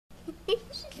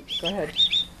Go ahead.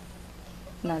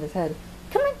 Not his head.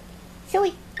 Come on,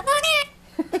 silly.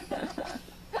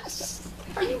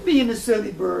 Are you being a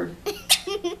silly bird?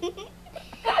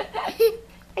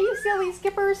 Are you silly,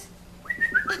 Skippers?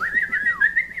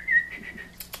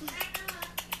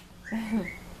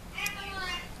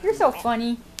 You're so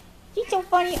funny. He's so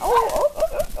funny.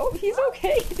 Oh, he's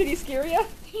okay. Did he scare you?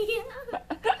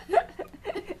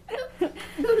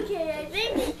 Okay, I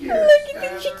think. Look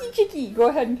at the chicky. Go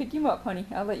ahead and pick him up, honey.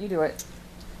 I'll let you do it.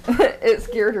 It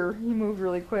scared her. He moved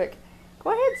really quick.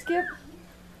 Go ahead, Skip.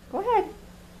 Go ahead.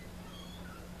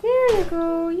 There you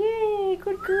go. Yay.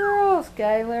 Good girl,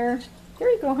 Skylar. There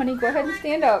you go, honey. Go ahead and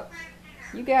stand up.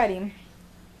 You got him.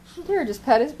 There, just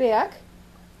pat his back.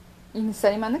 You can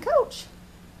set him on the couch.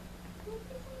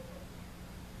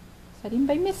 Set him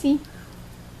by Missy.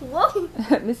 Whoa.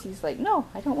 Missy's like, no,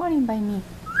 I don't want him by me.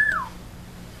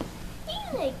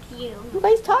 I like you. You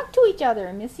guys talk to each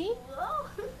other, Missy. Whoa.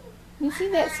 You see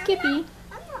that Skippy?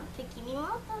 I'm not picking you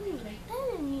up. I'm just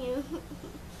petting you.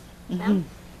 Mm-hmm.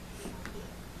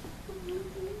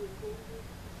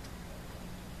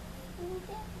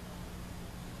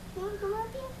 You want to come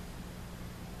up here?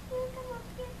 You want to come up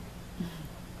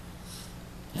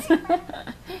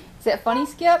here? Is that funny,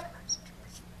 Skip?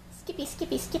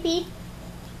 Skippy.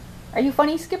 Are you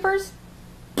funny, Skippers?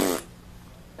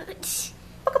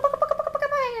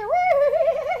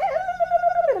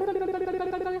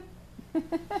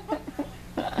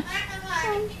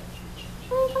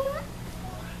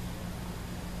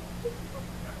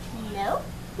 No.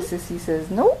 Sissy says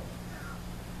no.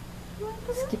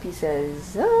 Skippy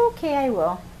says, okay, I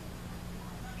will.